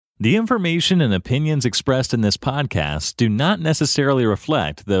The information and opinions expressed in this podcast do not necessarily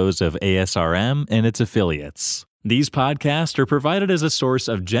reflect those of ASRM and its affiliates. These podcasts are provided as a source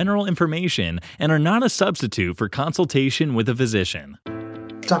of general information and are not a substitute for consultation with a physician.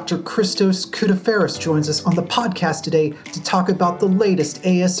 Dr. Christos Koudaferis joins us on the podcast today to talk about the latest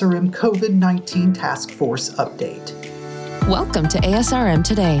ASRM COVID-19 Task Force update. Welcome to ASRM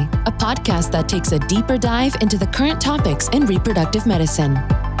Today, a podcast that takes a deeper dive into the current topics in reproductive medicine.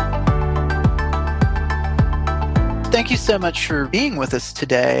 Thank you so much for being with us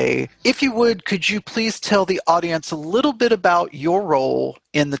today. If you would, could you please tell the audience a little bit about your role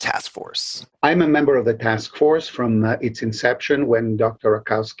in the task force? I'm a member of the task force from its inception when Dr.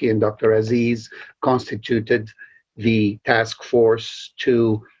 Rakowski and Dr. Aziz constituted the task force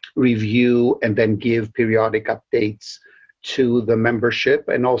to review and then give periodic updates to the membership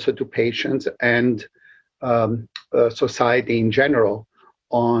and also to patients and society in general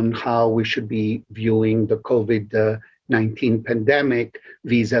on how we should be viewing the COVID-19 pandemic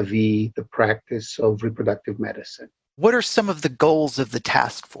vis-a-vis the practice of reproductive medicine. What are some of the goals of the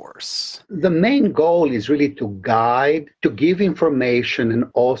task force? The main goal is really to guide, to give information, and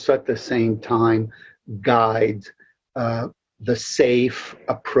also at the same time guide the safe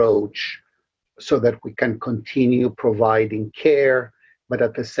approach so that we can continue providing care, but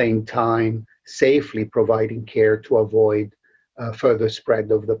at the same time safely providing care to avoid further spread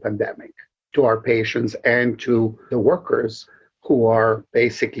of the pandemic to our patients and to the workers who are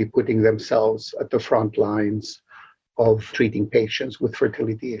basically putting themselves at the front lines of treating patients with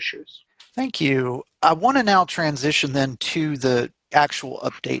fertility issues. Thank you. I want to now transition then to the actual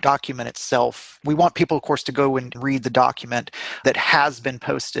update document itself. We want people, of course, to go and read the document that has been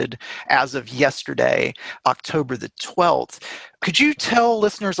posted as of yesterday, October the 12th. Could you tell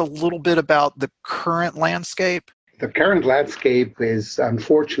listeners a little bit about the current landscape? The current landscape is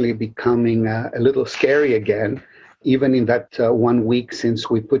unfortunately becoming a little scary again, even in that 1 week since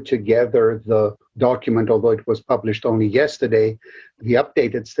we put together the document, although it was published only yesterday. The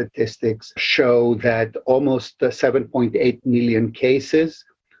updated statistics show that almost 7.8 million cases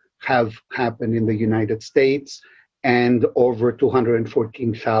have happened in the United States and over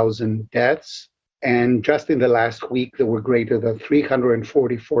 214,000 deaths. And just in the last week, there were greater than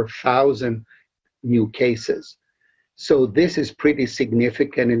 344,000 new cases. So this is pretty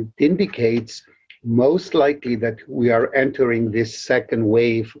significant and indicates most likely that we are entering this second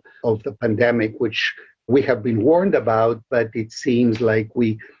wave of the pandemic, which we have been warned about, but it seems like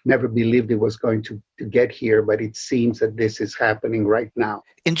we never believed it was going to get here, but it seems that this is happening right now.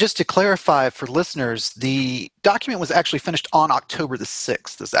 And just to clarify for listeners, the document was actually finished on October the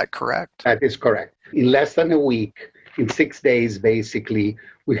 6th. Is that correct? That is correct. In less than a week, in 6 days, basically,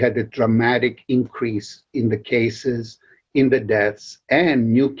 we had a dramatic increase in the cases, in the deaths,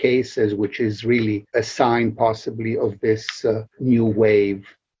 and new cases, which is really a sign possibly of this new wave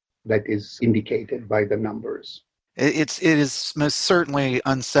that is indicated by the numbers. It is most certainly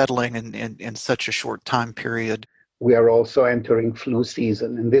unsettling in such a short time period. We are also entering flu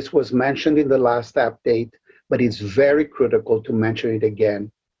season, and this was mentioned in the last update, but it's very critical to mention it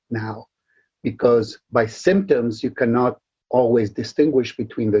again now, because by symptoms, you cannot always distinguish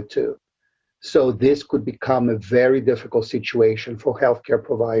between the two. So this could become a very difficult situation for healthcare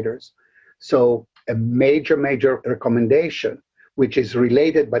providers. So a major recommendation, which is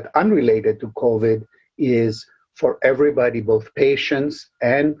related but unrelated to COVID, is for everybody, both patients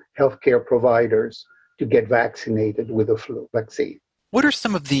and healthcare providers, to get vaccinated with a flu vaccine. What are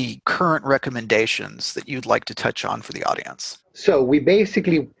some of the current recommendations that you'd like to touch on for the audience? So we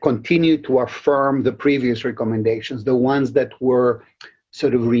basically continue to affirm the previous recommendations, the ones that were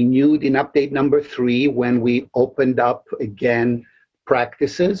sort of renewed in update number 3 when we opened up again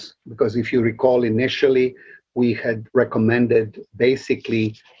practices, because if you recall initially, we had recommended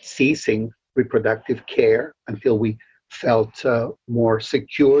basically ceasing reproductive care until we felt more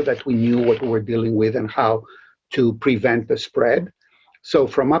secure that we knew what we were dealing with and how to prevent the spread. So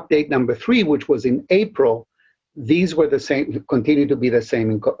from update number 3, which was in April, these were the same, continue to be the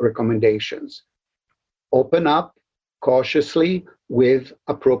same recommendations. Open up cautiously with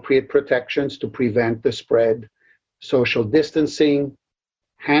appropriate protections to prevent the spread, social distancing,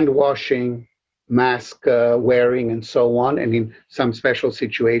 hand washing, mask wearing, and so on. And in some special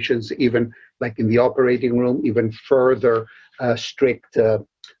situations, even like in the operating room, even further strict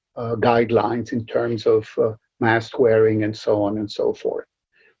guidelines in terms of mask wearing and so on and so forth.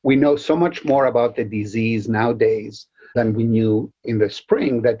 We know so much more about the disease nowadays than we knew in the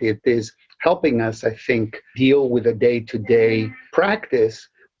spring, that it is helping us, I think, deal with a day-to-day practice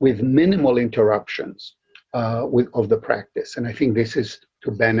with minimal interruptions of the practice. And I think this is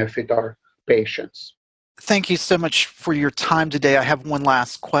to benefit our patients. Thank you so much for your time today. I have one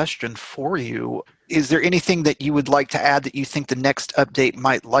last question for you. Is there anything that you would like to add that you think the next update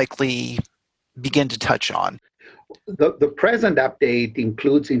might likely begin to touch on? The present update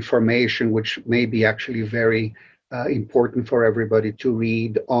includes information which may be actually very important for everybody to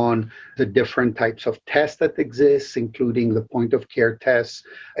read on the different types of tests that exist, including the point-of-care tests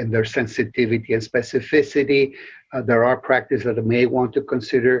and their sensitivity and specificity. There are practices that may want to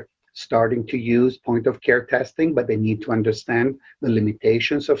consider starting to use point-of-care testing, but they need to understand the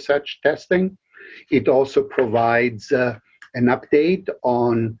limitations of such testing. It also provides an update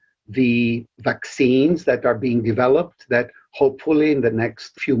on the vaccines that are being developed that hopefully in the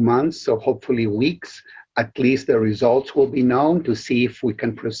next few months, so hopefully weeks, at least the results will be known to see if we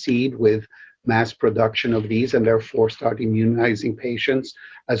can proceed with mass production of these and therefore start immunizing patients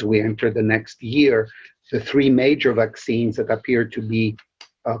as we enter the next year. The three major vaccines that appear to be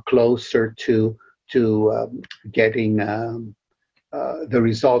closer to getting the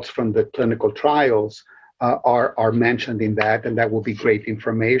results from the clinical trials are mentioned in that, and that will be great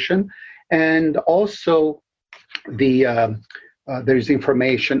information. And also there's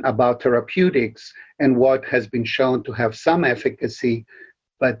information about therapeutics and what has been shown to have some efficacy,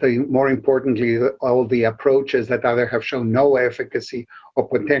 but more importantly, all the approaches that either have shown no efficacy or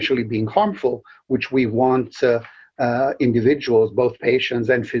potentially being harmful, which we want individuals, both patients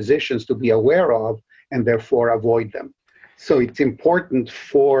and physicians, to be aware of and therefore avoid them. So it's important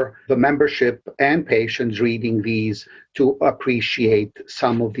for the membership and patients reading these to appreciate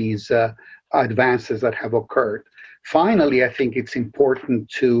some of these advances that have occurred. Finally, I think it's important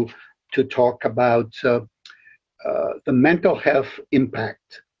to talk about the mental health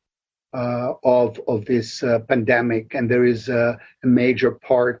impact of this pandemic. And there is a major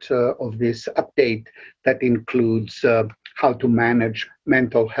part of this update that includes how to manage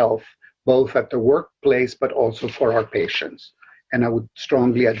mental health, both at the workplace, but also for our patients. And I would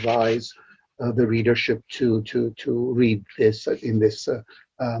strongly advise the readership to read this in this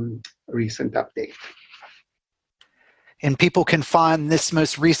recent update. And people can find this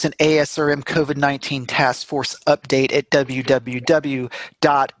most recent ASRM COVID-19 Task Force update at www.asrm.org.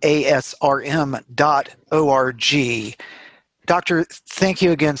 Doctor, thank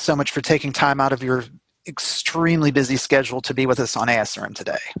you again so much for taking time out of your extremely busy schedule to be with us on ASRM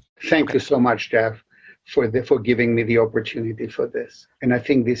today. Thank you so much, Jeff, for giving me the opportunity for this. And I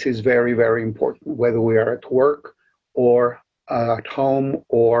think this is very, very important, whether we are at work or at home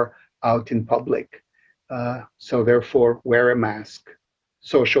or out in public. So therefore, wear a mask,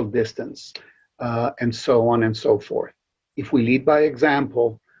 social distance, and so on and so forth. If we lead by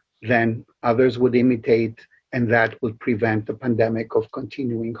example, then others would imitate, and that would prevent the pandemic of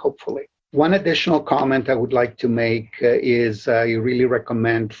continuing, hopefully. One additional comment I would like to make is I really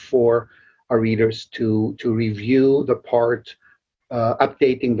recommend for our readers to review the part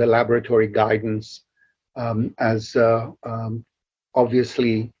updating the laboratory guidance, as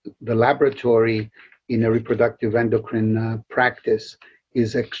obviously the laboratory in a reproductive endocrine practice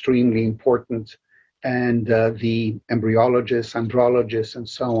is extremely important, and the embryologists, andrologists, and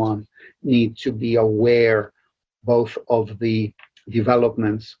so on need to be aware both of the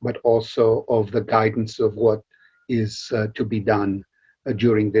developments, but also of the guidance of what is to be done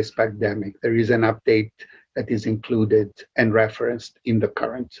during this pandemic. There is an update that is included and referenced in the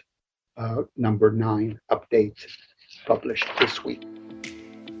current number 9 update published this week.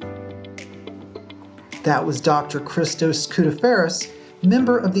 That was Dr. Christos Koutaferis,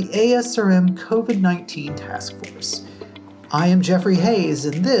 member of the ASRM COVID-19 Task Force. I am Jeffrey Hayes,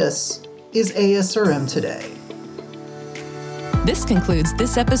 and this is ASRM Today. This concludes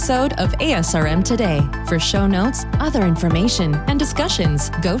this episode of ASRM Today. For show notes, other information, and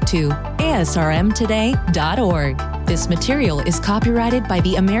discussions, go to asrmtoday.org. This material is copyrighted by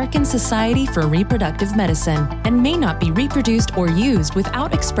the American Society for Reproductive Medicine and may not be reproduced or used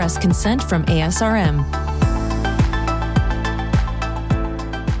without express consent from ASRM.